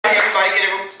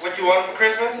you wanted for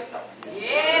Christmas?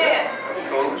 Yeah.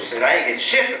 Cool shit. I ain't getting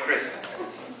shit for Christmas.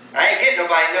 I ain't getting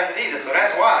nobody nothing either, so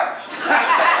that's why.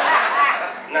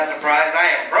 I'm not surprised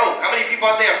I am broke. How many people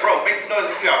out there are broke? Make some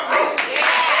noise if you are broke. Yeah.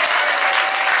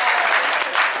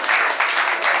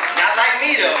 Not like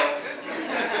me, though.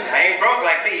 I ain't broke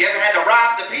like me. You ever had to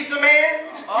rob the pizza man?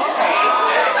 Oh.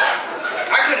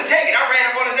 I couldn't take it. I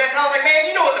ran up on his ass. I was like, man,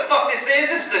 you know what the fuck this is?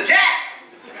 This is a jack.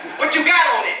 What you got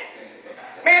on it?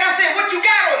 Man, I said, what you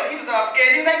got on it? He was all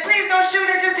scared. He was like, please don't shoot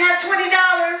it. Just have $20.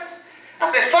 I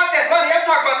said, fuck that money. I'm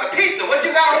talking about the pizza. What you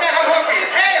got on that? I'm hungry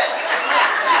as hell.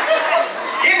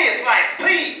 Give me a slice,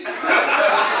 please.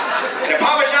 And a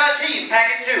Parmesan cheese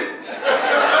packet, too.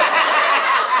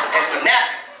 And some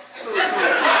napkins.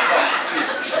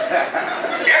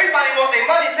 Everybody wants their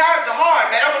money. Times are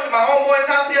hard, man. I went to my homeboy's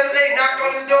house the other day, knocked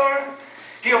on his door.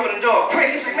 He opened the door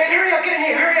quick. He was like, man, hurry up, get in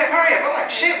here. Hurry up, hurry up. I'm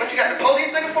like, shit, what, you got the police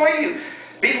looking for you?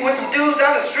 Beefing with some dudes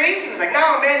down the street? He was like,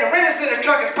 no, man, the renter center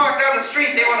truck is parked down the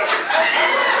street. They want to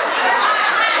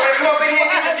come up in here and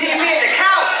get the TV and the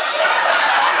couch.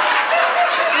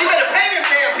 So you better pay them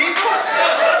damn people.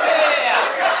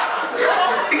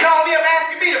 He called me up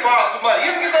asking me to borrow some money.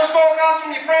 You ever get those phone calls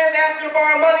from your friends asking to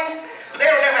borrow money? But they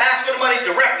don't ever ask for the money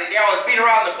directly. They always beat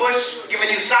around the bush,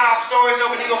 giving you sob stories,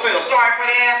 hoping you gonna feel sorry for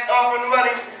the ass offering the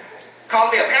money.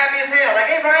 Called me up happy as hell, like,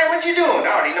 hey Brian, what you doing?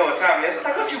 I already know what time it is. I'm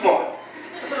like, what you want?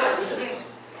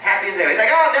 Happy as hell. He's like,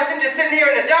 oh, nothing, just sitting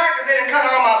here in the dark because they didn't cut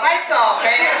all my lights off,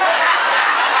 man.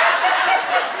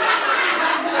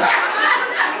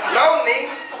 Lonely.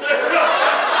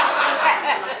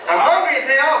 I'm hungry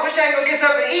as hell. I wish I could go get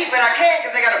something to eat, but I can't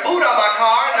because they got a boot on my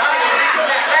car, and I don't even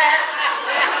repossess that.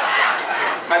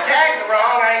 My tags are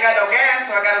wrong. I ain't got no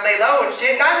gas, so I gotta lay low and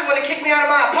shit. Now they want to kick me out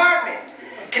of my apartment.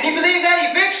 Can you believe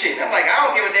that eviction? I'm like, I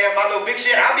don't give a damn about no big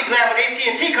shit. I'll be glad when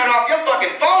AT&T cut off your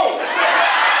fucking phone.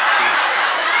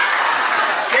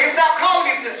 Nigga, stop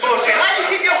calling me for this bullshit. Why do you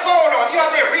keep your phone on? You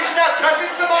out there reaching out, touching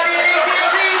somebody at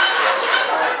AT&T?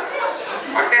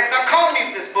 Fuck that, stop calling me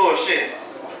for this bullshit.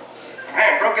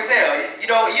 I am broke as hell.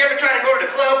 You know, you ever try to go to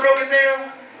the club broke as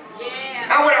hell? Yeah.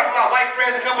 I went out with my white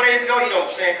friends a couple days ago, you know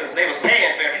what I'm saying, because they was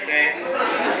paying for everything.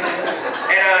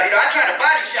 And, you know, I tried a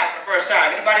body shot for the first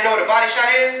time. Anybody know what a body shot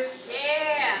is?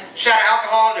 Yeah. Shot of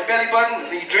alcohol in the belly button,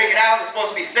 and you drink it out. It's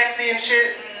supposed to be sexy and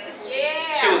shit.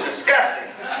 Yeah. Shit was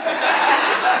disgusting.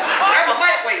 I'm a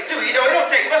lightweight, too. You know, it don't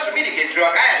take much for me to get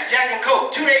drunk. I had a Jack and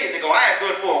Coke 2 days ago. I had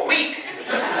good for a week.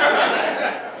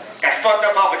 Got fucked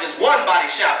up off of just one body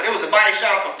shot, but it was a body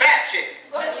shot off a fat chick.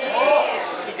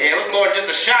 Yeah, it was more than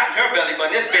just a shot in her belly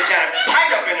button. This bitch had a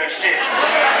pipe up in her shit.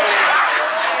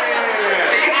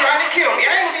 So you trying to kill me.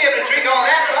 I ain't gonna be able to drink all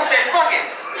that, so I said, fuck it.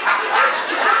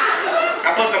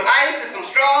 I put some ice and some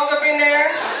straws up in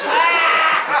there. A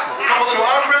couple little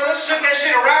umbrellas, shook that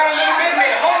shit around a little bit,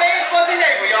 made a homemade fuzzy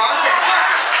neighbor, y'all. I said, fuck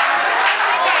it.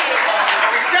 A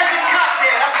reception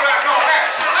cocktail, that's what I call that.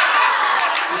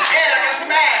 And I got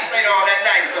some ass later on that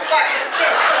night, so fuck it.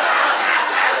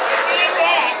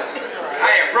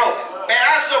 I am broke. Man,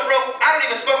 I'm so broke, I don't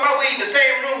even smoke my weed in the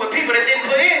same room with people that didn't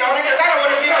put in on it because I don't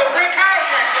want to give no free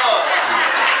contract on.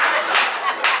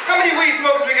 How many weed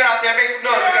smokers we got out there? Make some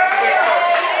noise. We got some weed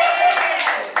smokers.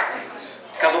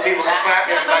 Couple people can clap,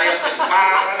 everybody else just smile.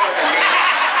 I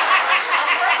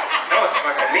know what the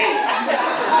fuck I mean.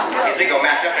 Guess they gonna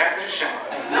match up after the show.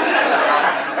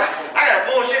 I got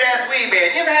a bullshit ass weed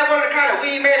man. You ever have one of the kind of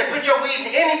weed man that put your weed in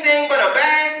anything but a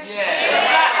bag? Yeah.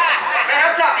 Man,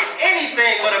 I'm talking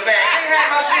anything but a bag. They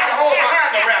had my shit to hold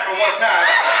behind the wrapper one time.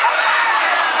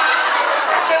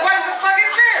 I said, what the fuck is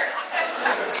this?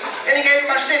 Then he gave me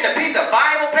my shit in a piece of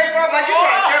Bible paper. I'm like, you trying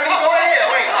to tell me to go to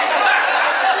hell, ain't you?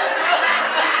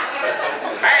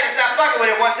 I had to stop fucking with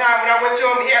it one time when I went to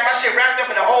him. He had my shit wrapped up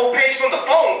in an old page from the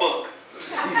phone book.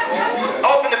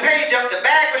 Opened the page up, the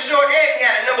bag was short, and he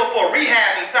had a number for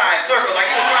rehab inside, circle, like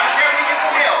he was trying to tell me to get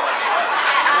some help.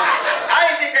 I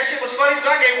didn't think that shit was funny,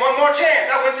 so I gave one more chance.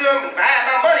 I went to him, I had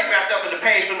my money wrapped up in the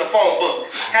page from the phone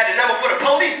book. Had the number for the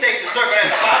police station circled at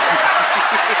the bottom.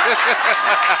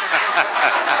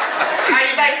 How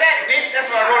you like that, bitch? That's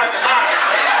what I wrote at the bottom.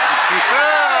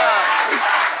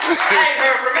 I ain't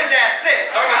heard from his ass since.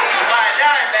 I'm gonna need to buy a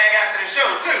dime bag after the show,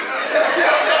 too.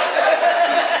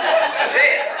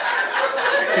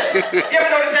 You ever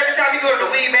notice every time you go to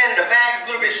the weed man and the bag's a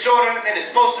little bit shorter than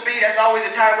it's supposed to be? That's always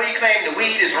the time we claim the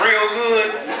weed is real good.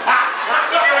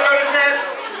 You ever notice that?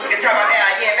 They're talking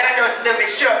about, yeah, man, I know it's a little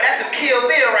bit short, but that's some Kill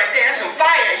Bill right there. That's some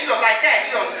fire. You gonna like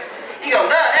that. You gonna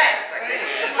love that.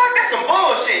 Like, fuck, that's some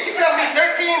bullshit. You sell me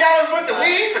 $13 worth of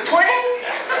weed for 20?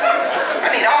 I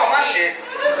need all my shit.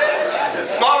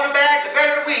 Smaller the bag, the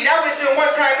better the weed. I went to him one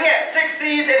time, he had 6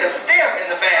 C's and a stem in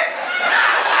the bag.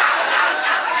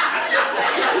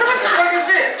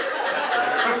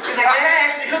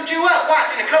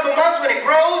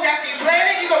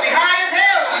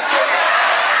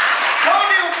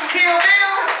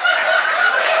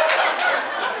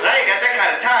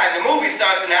 time. The movie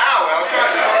starts in an hour. I was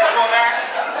trying to before that.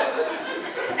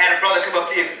 Had a brother come up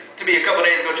to me a couple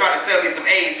days ago trying to sell me some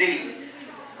AZ.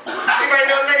 Everybody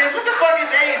know what that is? What the fuck is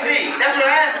AZ? That's what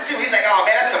I asked him too. He's like, oh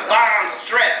man, that's some bomb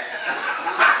stress.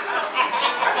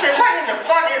 I said, what in the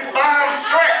fuck is bomb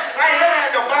stress? I ain't never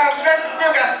had no bomb stress. It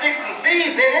still got sticks and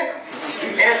seeds in it.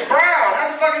 And it's brown. How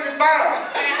the fuck is it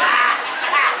bomb?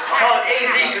 I call it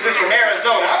AZ because it's from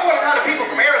Arizona. I wonder how the people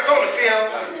from Arizona feel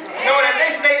knowing that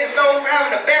they state is known for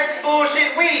having the best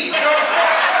bullshit weed. You know what I'm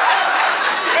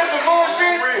saying? That's some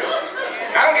bullshit.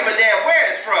 I don't give a damn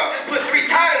where it's from. Just put 3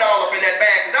 Tylenol up in that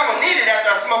bag because I'm going to need it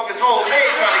after I smoke this whole day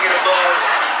trying to get a buzz.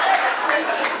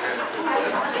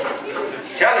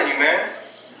 Telling you, man.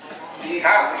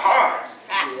 Times are hard.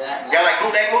 Y'all like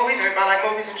bootleg movies? Everybody like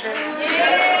movies and shit?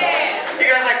 Yeah.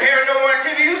 You guys like Paranormal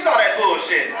Activity? Who saw that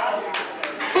bullshit?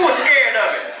 Who was scared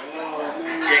of it?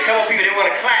 Yeah, a couple people didn't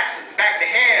want to clap. Back the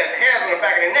hairs on the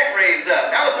back of their neck raised up.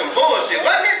 That was some bullshit,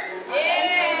 wasn't it?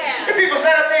 Yeah. The people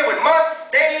sat up there with months,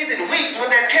 days, and weeks with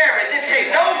that camera. It didn't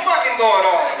take no fucking going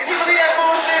on. Can you believe that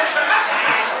bullshit?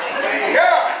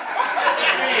 No.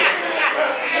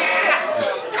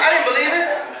 I didn't believe it.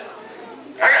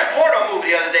 I got a porno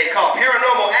movie the other day called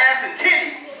Paranormal Ass and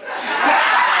Titties.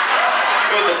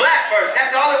 It was a black version.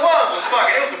 That's all it was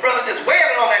fucking. It was a brother just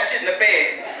wailing on that shit in the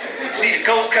bed. See the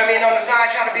ghost come in on the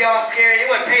side trying to be all scared. He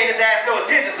wasn't paying his ass no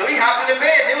attention, so he hopped in the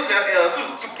bed and it was a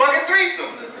fucking threesome.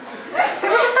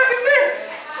 So what the fuck is this?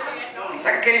 It's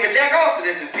like I can't even jack off to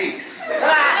this in peace.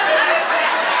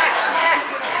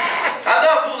 I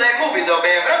love bootleg movies though,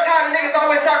 man, but I'm tired of niggas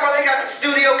always talking about they got the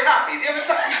studio copies. You ever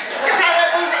talk? You tired of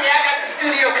that movie? Yeah, I got the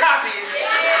studio copies.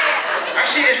 Our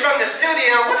shit is from the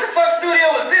studio. What the fuck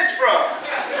studio was this from?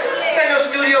 This ain't no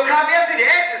studio copy. I see the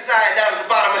exercise down at the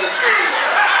bottom of the screen.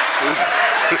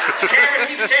 The camera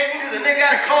keeps shaking because the nigga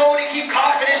got a cold. He keep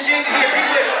coughing and shit. You hear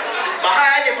people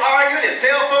behind him arguing. His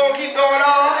cell phone keep going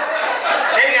off.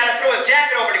 Then he got to throw his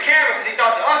jacket over the camera because he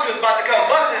thought the usher was about to come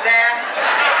bust his ass.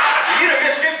 You done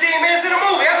missed 15 minutes in the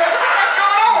movie. I was like, what the fuck's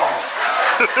going on?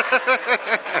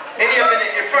 And he up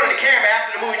in front of the camera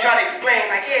after the movie trying to explain,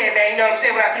 like, yeah, man, you know what I'm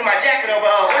saying? When I threw my jacket over,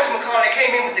 whatchamacallit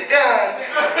came in with the gun,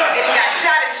 and he got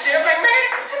shot and shit. I was like, man,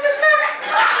 what the fuck?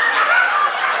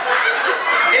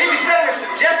 And he be selling them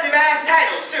suggestive ass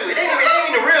titles, too. It ain't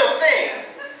even the real thing.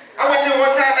 I went to him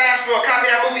one time, I asked for a copy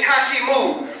of that movie, How She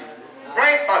Moved.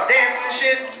 Right? About dancing and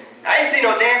shit. I ain't seen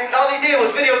no dancing. All he did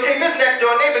was videotape his next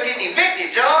door neighbor getting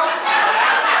evicted, y'all.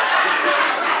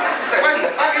 It's like, what in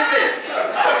the fuck is this?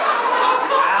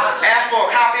 Asked for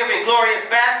a copy of Inglourious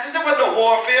Basterds. There wasn't no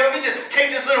war film. He just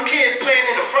taped his little kids playing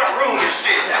in the front room and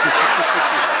shit.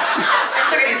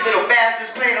 Look at these little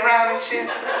bastards playing around and shit.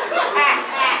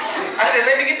 I said,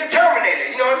 let me get the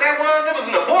Terminator. You know what that was? It was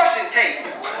an abortion tape.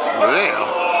 Well.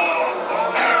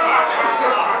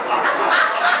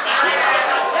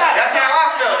 That's how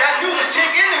I felt. I knew the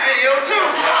chick in the video, too. I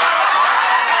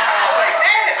was like,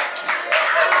 damn.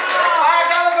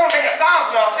 $5 don't make $1,000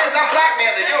 off this. I'm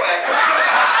blackmailing your ass.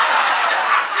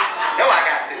 No, I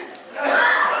got to.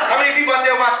 How many people out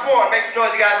there watch porn? Make some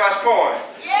noise, you guys watch porn.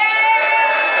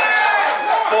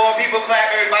 Yeah! 4 people clap,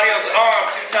 everybody else's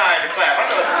arms too tired to clap. I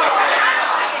know it's like that.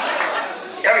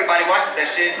 Everybody watches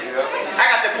that shit. I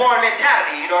got the porn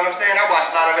mentality, you know what I'm saying? I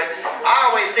watch a lot of it. I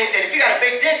always think that if you got a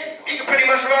big dick, you can pretty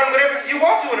much run whatever you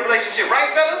want to in a relationship. Right,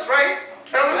 fellas? Right?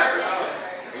 Fellas?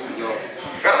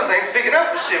 Fellas ain't speaking up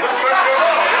for shit. What the fuck's going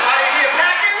on? Everybody in here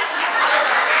packing?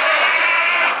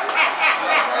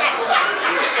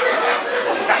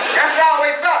 That's what I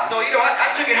always thought. So, you know,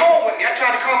 I took it home with me. I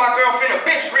tried to call my girlfriend a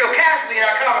bitch real casually in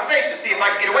our conversation to see if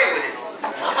I could get away with it.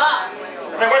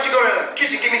 I said, why don't you go to the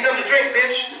kitchen, give me something to drink,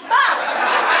 bitch?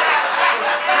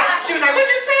 She was like, what'd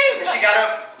you say? And she got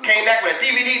up, came back with a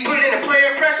DVD, put it in the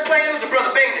player, pressed play. It was a brother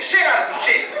banging the shit out of some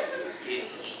shit.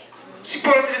 She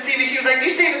pointed to the TV, she was like,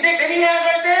 you see the dick that he has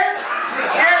right there?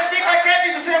 He has a dick like that,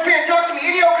 you can sit up here and talk to me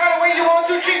any old kind of way you want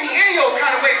to, treat me any old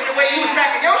kind of way from the way you was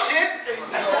packing your shit.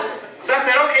 So I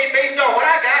said, okay, based on what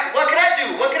I got, what can I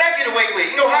do? What can I get away with?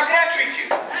 You know, how can I